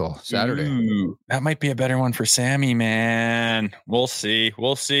 Nashville, Saturday. Ooh, that might be a better one for Sammy, man. We'll see.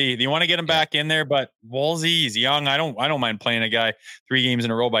 Do you want to get him back in there? But Wolsey's young. I don't mind playing a guy 3 games in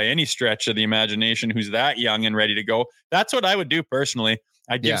a row by any stretch of the imagination who's that young and ready to go. That's what I would do personally.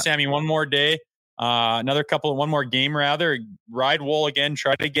 I'd give Sammy one more day. One more game rather, ride Wool again,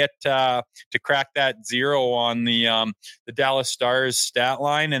 try to get to crack that 0 on the Dallas Stars stat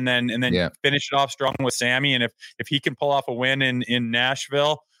line, and then finish it off strong with Sammy. And if he can pull off a win in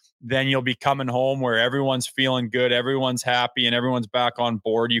Nashville, then you'll be coming home where everyone's feeling good, everyone's happy, and everyone's back on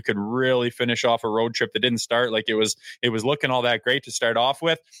board. You could really finish off a road trip that didn't start like it was looking all that great to start off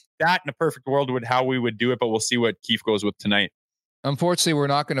with. That in a perfect world would how we would do it, but we'll see what Keefe goes with tonight. Unfortunately, we're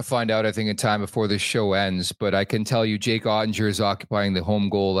not going to find out, I think, in time before this show ends, but I can tell you Jake Ottinger is occupying the home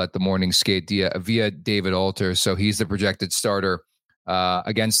goal at the morning skate via David Alter, so he's the projected starter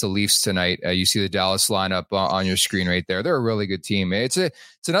against the Leafs tonight. You see the Dallas lineup on your screen right there. They're a really good team. It's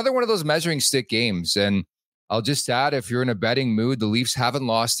another one of those measuring stick games, and I'll just add, if you're in a betting mood, the Leafs haven't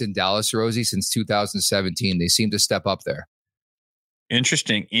lost in Dallas, Rosie, since 2017. They seem to step up there.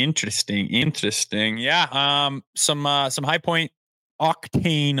 Interesting. Yeah, some high point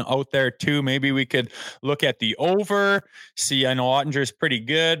octane out there too. Maybe we could look at the over. See, I know Ottinger's pretty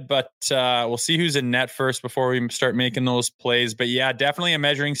good, but we'll see who's in net first before we start making those plays. But yeah, definitely a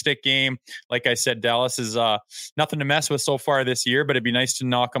measuring stick game. Like I said, Dallas is nothing to mess with so far this year, but it'd be nice to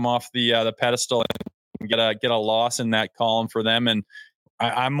knock them off the pedestal and get a loss in that column for them. And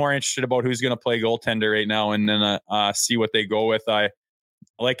I'm more interested about who's going to play goaltender right now, and then see what they go with.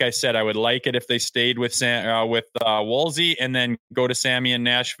 Like I said, I would like it if they stayed with Wolsey and then go to Sammy in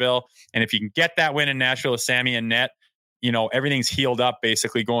Nashville. And if you can get that win in Nashville with Sammy and net, everything's healed up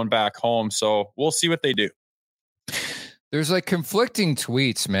basically going back home. So we'll see what they do. There's like conflicting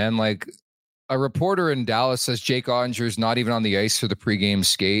tweets, man. Like a reporter in Dallas says Jake Ottinger is not even on the ice for the pregame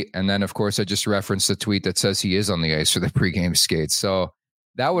skate. And then, of course, I just referenced the tweet that says he is on the ice for the pregame skate. So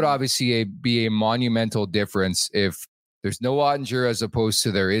that would obviously be a monumental difference if there's no Ottinger as opposed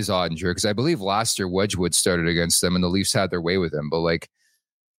to there is Ottinger, because I believe last year Wedgwood started against them and the Leafs had their way with him. But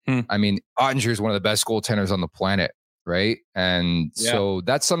I mean, Ottinger is one of the best goaltenders on the planet, right? And so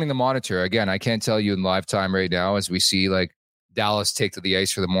that's something to monitor. Again, I can't tell you in live time right now as we see like Dallas take to the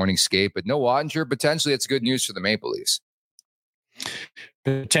ice for the morning skate, but no Ottinger, potentially it's good news for the Maple Leafs.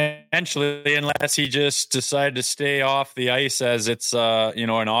 Potentially, unless he just decided to stay off the ice as it's an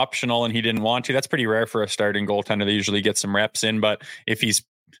optional and he didn't want to. That's pretty rare for a starting goaltender. They usually get some reps in, but if he's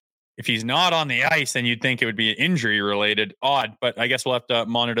not on the ice, then you'd think it would be injury related. Odd, but I guess we'll have to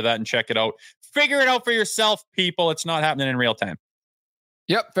monitor that and check it out. Figure it out for yourself, people. It's not happening in real time.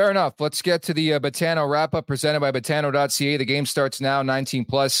 Yep, fair enough. Let's get to the Betano wrap-up presented by Betano.ca. The game starts now, 19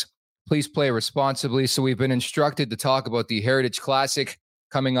 plus. Please play responsibly. So we've been instructed to talk about the Heritage Classic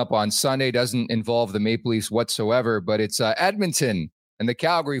coming up on Sunday. Doesn't involve the Maple Leafs whatsoever, but it's Edmonton and the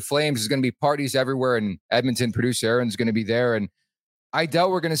Calgary Flames. Is going to be parties everywhere in Edmonton. Producer Aaron's going to be there, and I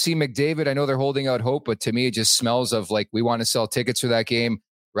doubt we're going to see McDavid. I know they're holding out hope, but to me, it just smells of like we want to sell tickets for that game.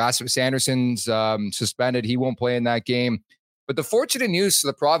 Rasmus Anderson's suspended. He won't play in that game. But the fortunate news for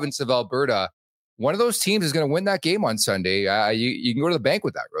the province of Alberta, one of those teams is going to win that game on Sunday. You can go to the bank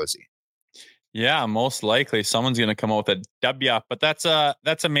with that, Rosie. Yeah, most likely someone's going to come out with a W. But that's a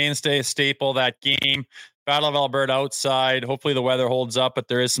mainstay, a staple, that game. Battle of Alberta outside. Hopefully the weather holds up, but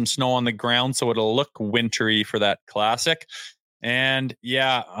there is some snow on the ground, so it'll look wintry for that classic. And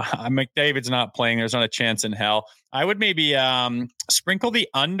yeah, McDavid's not playing. There's not a chance in hell. I would maybe sprinkle the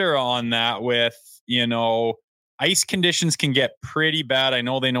under on that with, ice conditions can get pretty bad. I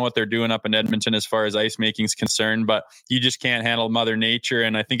know they know what they're doing up in Edmonton as far as ice making is concerned, but you just can't handle Mother Nature.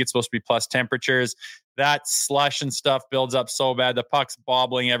 And I think it's supposed to be plus temperatures. That slush and stuff builds up so bad. The puck's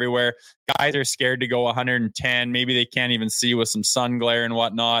bobbling everywhere. Guys are scared to go 110. Maybe they can't even see with some sun glare and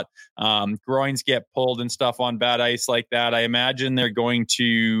whatnot. Groins get pulled and stuff on bad ice like that. I imagine they're going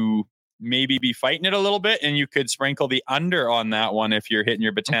to maybe be fighting it a little bit, and you could sprinkle the under on that one if you're hitting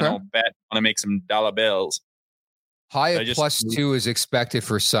your Betano bet. Want to make some dollar bills. High of +2 is expected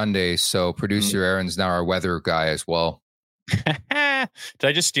for Sunday, so producer Aaron's now our weather guy as well. Did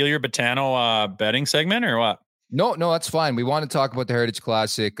I just steal your Betano betting segment or what? No, that's fine. We want to talk about the Heritage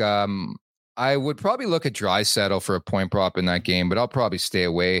Classic. I would probably look at Draisaitl for a point prop in that game, but I'll probably stay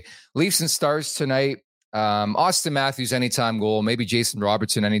away. Leafs and Stars tonight. Austin Matthews anytime goal, maybe Jason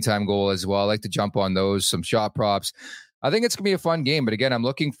Robertson anytime goal as well. I like to jump on those, some shot props. I think it's going to be a fun game, but again, I'm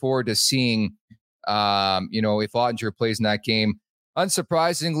looking forward to seeing if Ottinger plays in that game.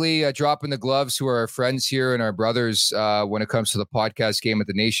 Unsurprisingly, dropping the gloves, who are our friends here and our brothers when it comes to the podcast game at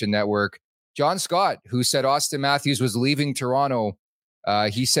the Nation Network. John Scott, who said Austin Matthews was leaving Toronto,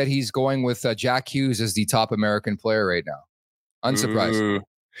 he said he's going with Jack Hughes as the top American player right now. Unsurprising. Ooh.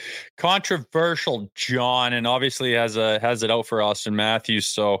 Controversial, John, and obviously has it out for Austin Matthews,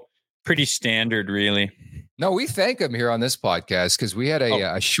 so pretty standard, really. No, we thank him here on this podcast because we had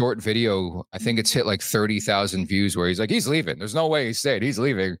a short video. I think it's hit like 30,000 views where he's like, he's leaving. There's no way he stayed. He's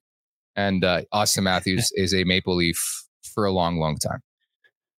leaving. And Austin Matthews is a Maple Leaf for a long, long time.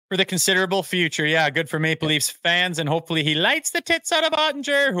 For the considerable future. Yeah, good for Maple Leafs fans. And hopefully he lights the tits out of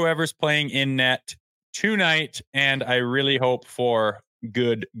Ottinger, whoever's playing in net tonight. And I really hope for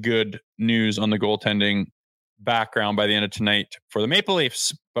good news on the goaltending background by the end of tonight for the Maple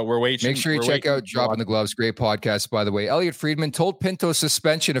Leafs, but we're waiting. Make sure you check out Dropping the Gloves. Great podcast, by the way. Elliot Friedman told Pinto's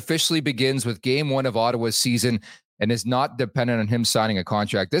suspension officially begins with Game 1 of Ottawa's season and is not dependent on him signing a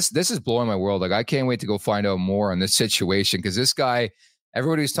contract. This is blowing my world. Like, I can't wait to go find out more on this situation because this guy,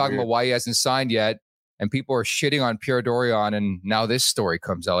 everybody was talking about why he hasn't signed yet, and people are shitting on Pierre Dorion, and now this story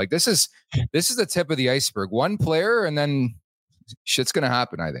comes out. Like, this is the tip of the iceberg. One player, and then shit's going to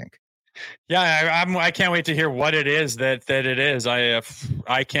happen, I think. Yeah, I can't wait to hear what it is that it is.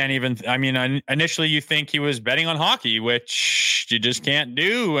 I can't even. I mean, initially you think he was betting on hockey, which you just can't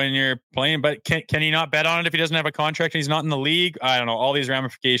do when you're playing. But can he not bet on it if he doesn't have a contract and he's not in the league? I don't know. All these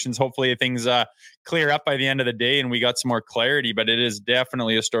ramifications. Hopefully things clear up by the end of the day and we got some more clarity. But it is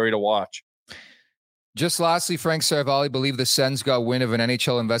definitely a story to watch. Just lastly, Frank Saravalli believed the Sens got wind of an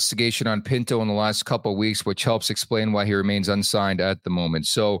NHL investigation on Pinto in the last couple of weeks, which helps explain why he remains unsigned at the moment.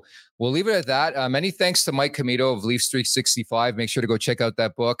 So we'll leave it at that. Many thanks to Mike Commito of Leafs 365. Make sure to go check out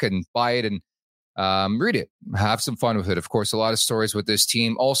that book and buy it and read it. Have some fun with it. Of course, a lot of stories with this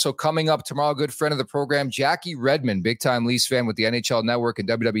team. Also coming up tomorrow, good friend of the program, Jackie Redmond, big-time Leafs fan with the NHL Network and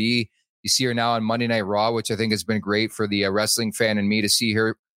WWE. You see her now on Monday Night Raw, which I think has been great for the wrestling fan and me to see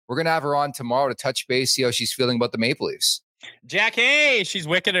her. We're going to have her on tomorrow to touch base, see how she's feeling about the Maple Leafs. Jackie, she's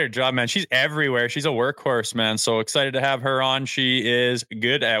wicked at her job, man. She's everywhere. She's a workhorse, man. So excited to have her on. She is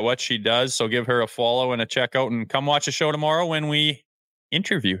good at what she does. So give her a follow and a check out and come watch the show tomorrow when we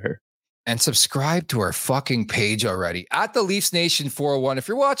interview her. And subscribe to our fucking page already at the Leafs Nation 401. If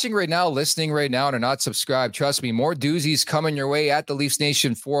you're watching right now, listening right now, and are not subscribed, trust me, more doozies coming your way at the Leafs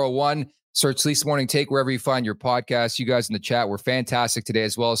Nation 401. Search Leafs Morning Take wherever you find your podcast. You guys in the chat were fantastic today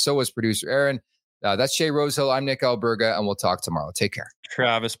as well. So was producer Aaron. That's Jay Rosehill. I'm Nick Alberga, and we'll talk tomorrow. Take care.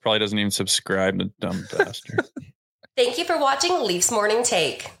 Travis probably doesn't even subscribe, the dumb bastard. Thank you for watching Leafs Morning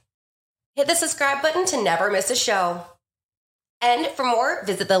Take. Hit the subscribe button to never miss a show. And for more,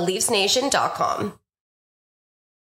 visit theleafsnation.com.